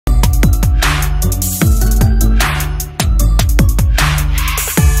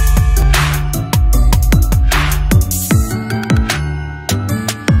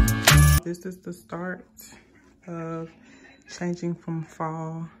the start of changing from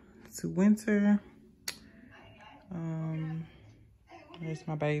fall to winter. There's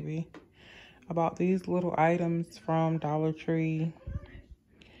my baby. I bought these little items from Dollar Tree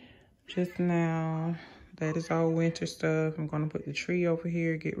just now. That is all winter stuff. I'm gonna put the tree over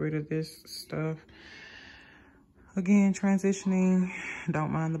here, get rid of this stuff. Again, transitioning,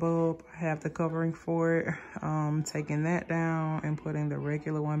 don't mind the bulb. I have the covering for it. Taking that down and putting the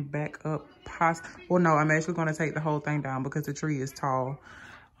regular one back up. Well, no, I'm actually gonna take the whole thing down because the tree is tall.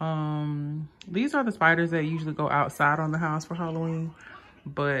 These are the spiders that usually go outside on the house for Halloween.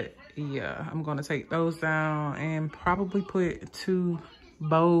 But yeah, I'm gonna take those down and probably put 2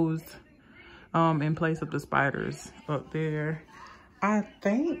 bows in place of the spiders up there. I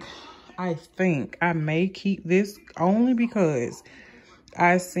think I may keep this only because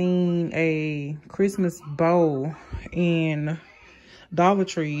I seen a Christmas bow in Dollar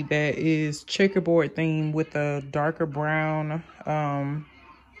Tree that is checkerboard theme with a darker brown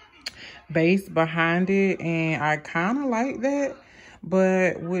base behind it, and I kind of like that.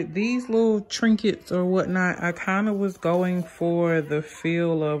 But with these little trinkets or whatnot, I kind of was going for the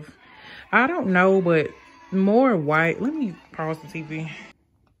feel of, I don't know, but more white. Let me pause the TV.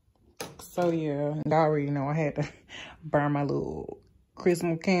 So yeah, and I already know I had to burn my little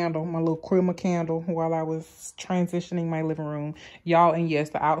Christmas candle, my little Christmas candle while I was transitioning my living room. Y'all, and yes,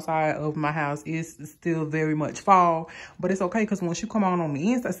 the outside of my house is still very much fall, but it's okay because once you come on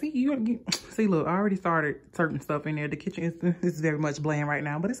the inside, see, look, I already started certain stuff in there. The kitchen is very much bland right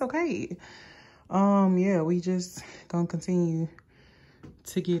now, but it's okay. Yeah, we just gonna continue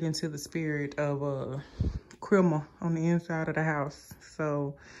to get into the spirit of Christmas on the inside of the house.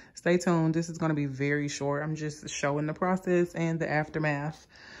 So stay tuned. This is going to be very short. I'm just showing the process and the aftermath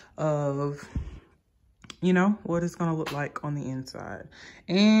of, you know, what it's going to look like on the inside.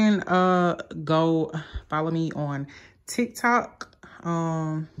 And go follow me on TikTok.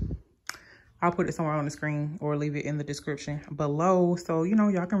 I'll put it somewhere on the screen or leave it in the description below. So, you know,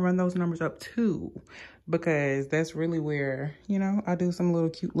 y'all can run those numbers up too, because that's really where, you know, I do some little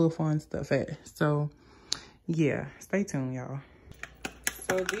cute little fun stuff at. So yeah, stay tuned, y'all.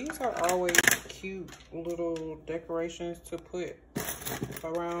 So these are always cute little decorations to put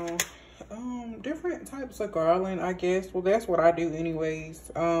around different types of garland, I guess. Well, that's what I do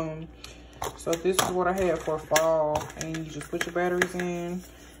anyways. So this is what I had for fall, and you just put your batteries in,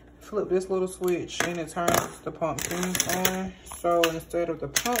 flip this little switch, and it turns the pumpkins on. So instead of the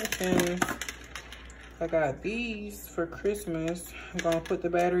pumpkins, I got these for Christmas. I'm gonna put the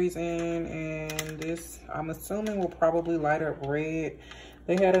batteries in, and this, I'm assuming, will probably light up red.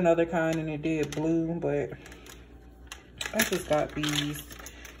 They had another kind and it did blue, but I just got these.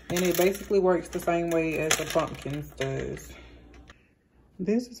 And it basically works the same way as the pumpkins does.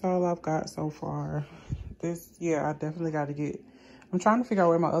 This is all I've got so far. This, yeah, I definitely got to get, I'm trying to figure out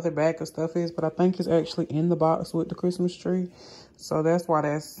where my other bag of stuff is, but I think it's actually in the box with the Christmas tree. So that's why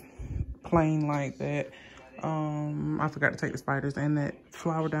that's plain like that. I forgot to take the spiders and that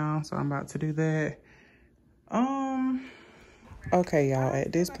flower down, so I'm about to do that. Okay, y'all,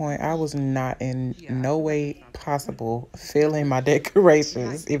 at this point I was not in no way possible filling my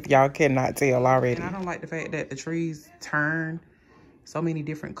decorations, if y'all cannot tell already. And I don't like the fact that the trees turn so many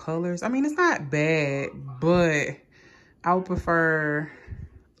different colors. I mean, it's not bad, but I would prefer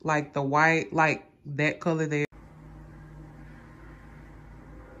like the white, like that color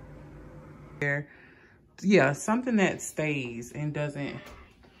there. Yeah, something that stays and doesn't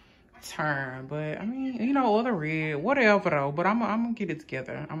turn. But I mean, you know, or the red, whatever though. But I'm gonna get it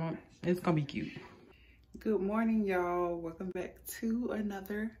together. It's gonna be cute. Good morning, y'all. Welcome back to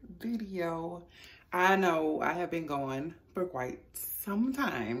another video. I know I have been going for quite some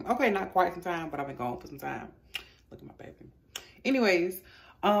time. Okay, not quite some time, but I've been going for some time. Look at my baby. Anyways,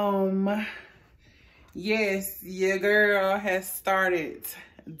 yes, your girl has started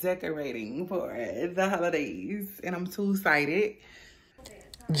decorating for the holidays, and I'm too excited.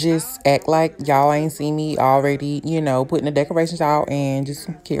 Just act like y'all ain't seen me already, you know, putting the decorations out, and just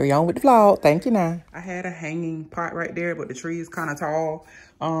carry on with the vlog. Thank you now. I had a hanging pot right there, but the tree is kind of tall.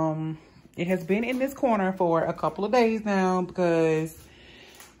 It has been in this corner for a couple of days now because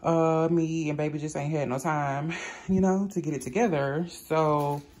me and baby just ain't had no time, you know, to get it together.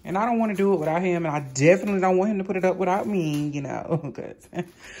 So, and I don't want to do it without him, and I definitely don't want him to put it up without me, you know, because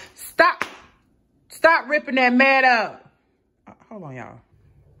stop ripping that mat up. Hold on, y'all.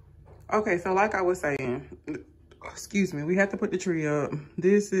 Okay, so like I was saying, excuse me, we have to put the tree up.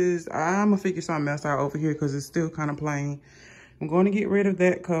 This is, I'm gonna figure something else out over here because it's still kind of plain. I'm going to get rid of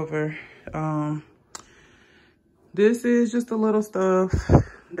that cover. This is just a little stuff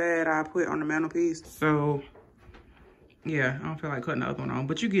that I put on the mantelpiece. So yeah, I don't feel like cutting the other one on,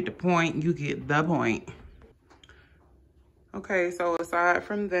 but you get the point. You get the point. Okay, so aside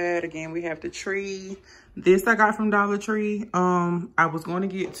from that, again, we have the tree. This I got from Dollar Tree. I was going to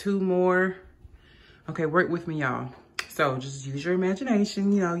get 2 more. Okay, work with me, y'all. So just use your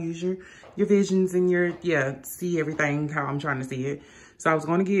imagination, you know, use your visions and your, see everything how I'm trying to see it. So I was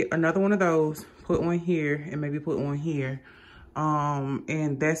going to get another one of those, put one here, and maybe put one here.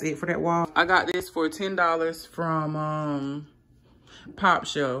 And that's it for that wall. I got this for $10 from Pop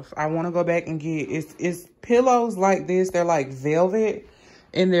Shelf. I want to go back and get it's pillows like this. They're like velvet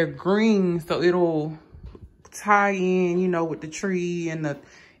and they're green, so it'll tie in, you know, with the tree and the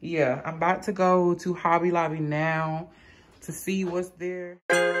I'm about to go to Hobby Lobby now to see what's there.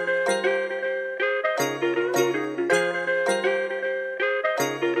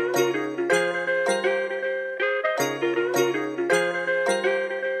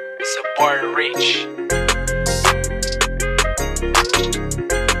 Support reach.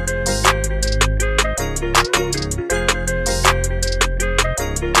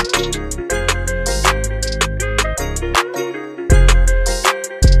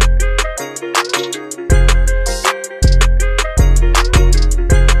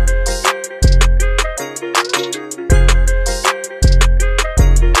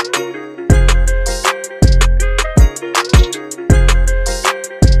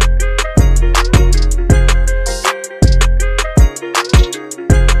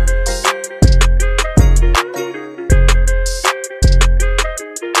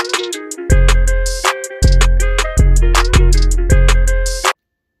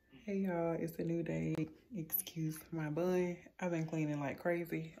 It's a new day. Excuse my bun. I've been cleaning like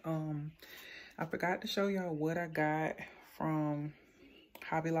crazy. I forgot to show y'all what I got from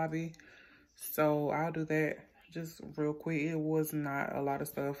Hobby Lobby, so I'll do that just real quick. It was not a lot of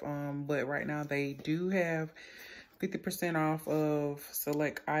stuff, but right now they do have 50% off of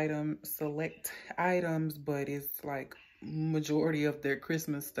select items, but it's like majority of their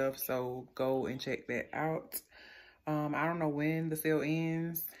Christmas stuff, so go and check that out. I don't know when the sale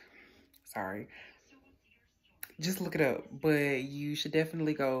ends. Sorry, just look it up, but you should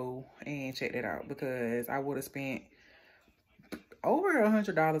definitely go and check that out because I would have spent over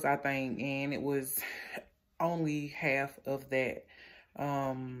 $100, I think, and it was only half of that,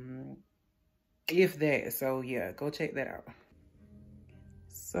 if that. So yeah, go check that out.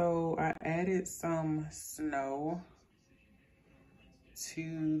 So I added some snow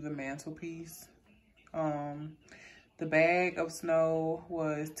to the mantelpiece. The bag of snow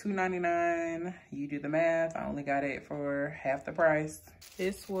was $2.99. You do the math. I only got it for half the price.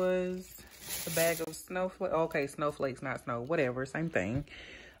 This was the bag of snowflakes. Okay, snowflakes, not snow. Whatever, same thing.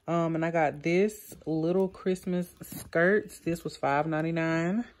 And I got this little Christmas skirts. This was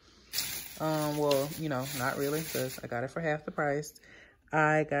 $5.99. Well, you know, not really, because I got it for half the price.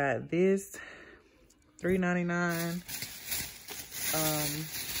 I got this $3.99.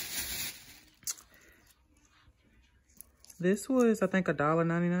 This was, I think,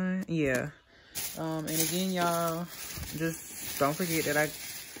 $1.99. Yeah. And again, y'all, just don't forget that I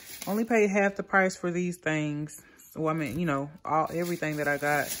only paid half the price for these things. So, I mean, you know, everything that I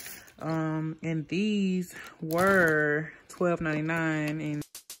got. And these were $12.99. And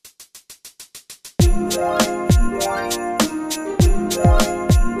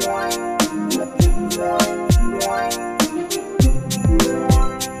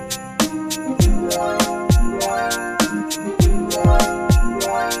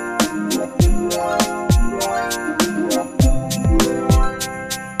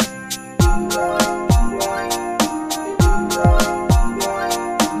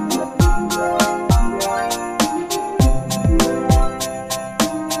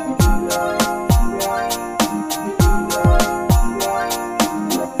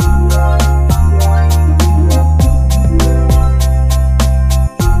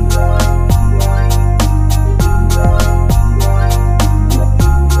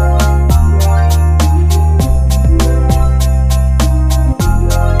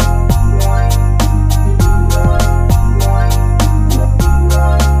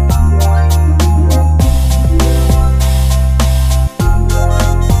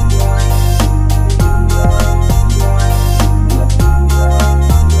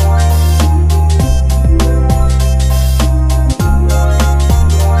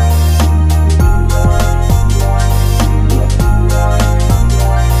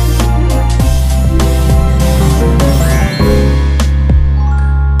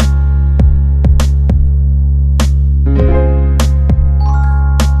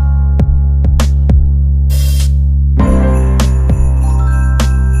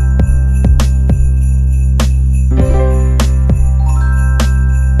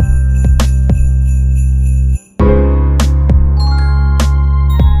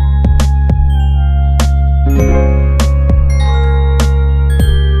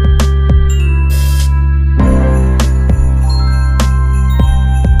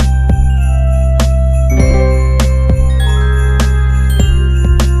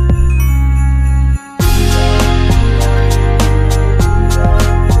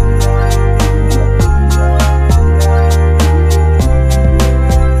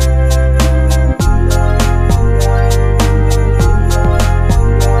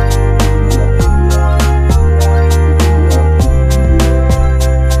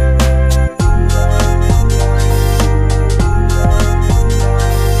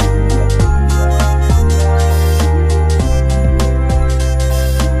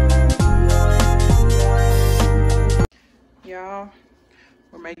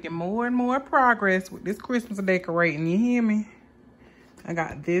more and more progress with this Christmas decorating, you hear me? I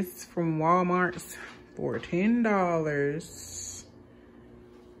got this from Walmart's for $10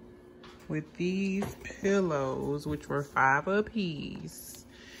 with these pillows, which were 5 a piece.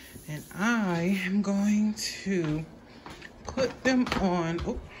 And I am going to put them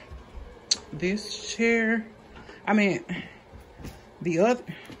on this chair. I mean, the other,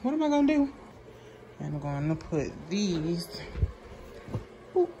 what am I gonna do? I'm going to put these,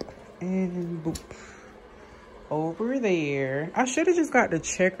 boop, and boop, over there. I should have just got the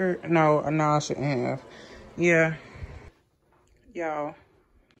checker. No, I shouldn't have. Yeah. Y'all,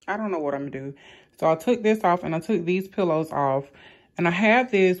 I don't know what I'm gonna do. So I took this off and I took these pillows off. And I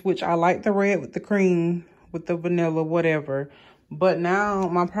have this, which I like the red with the cream, with the vanilla, whatever. But now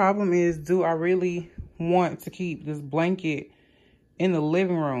my problem is, do I really want to keep this blanket in the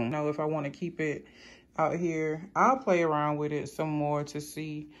living room? No, if I want to keep it out here, I'll play around with it some more to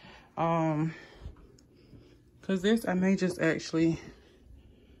see. Cause this, I may just actually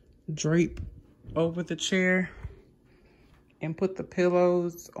drape over the chair and put the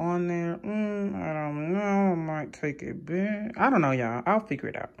pillows on there. I don't know, I might take it back. I don't know, y'all, I'll figure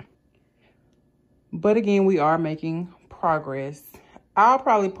it out. But again, we are making progress. I'll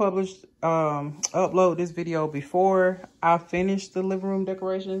probably upload this video before I finish the living room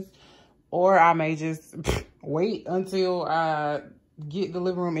decorations, or I may just wait until I get the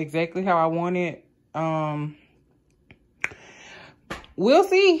living room exactly how I want it. We'll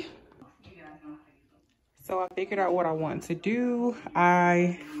see. So I figured out what I want to do.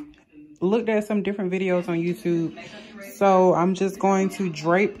 I looked at some different videos on YouTube. So I'm just going to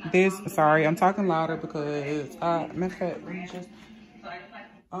drape this. Sorry, I'm talking louder because matter of fact, let me just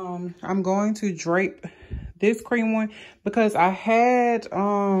I'm going to drape this cream one because I had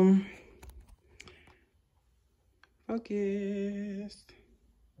focus.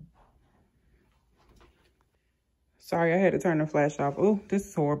 Sorry, I had to turn the flash off. Oh, this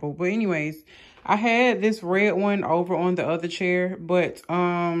is horrible. But anyways, I had this red one over on the other chair, but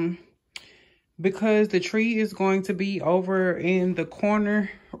because the tree is going to be over in the corner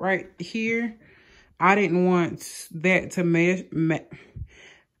right here, I didn't want that to mesh.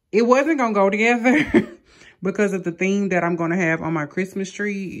 It wasn't gonna go together because of the theme that I'm gonna have on my Christmas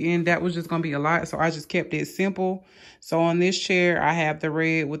tree, and that was just gonna be a lot. So I just kept it simple. So on this chair, I have the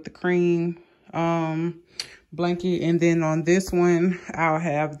red with the cream blanket, and then on this one, I'll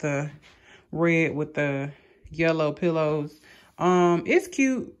have the red with the yellow pillows. It's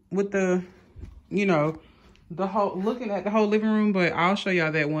cute with the, you know, the whole, looking at the whole living room, but I'll show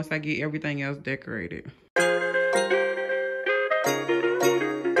y'all that once I get everything else decorated.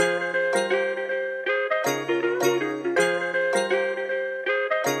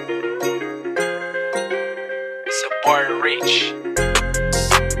 Support Rich.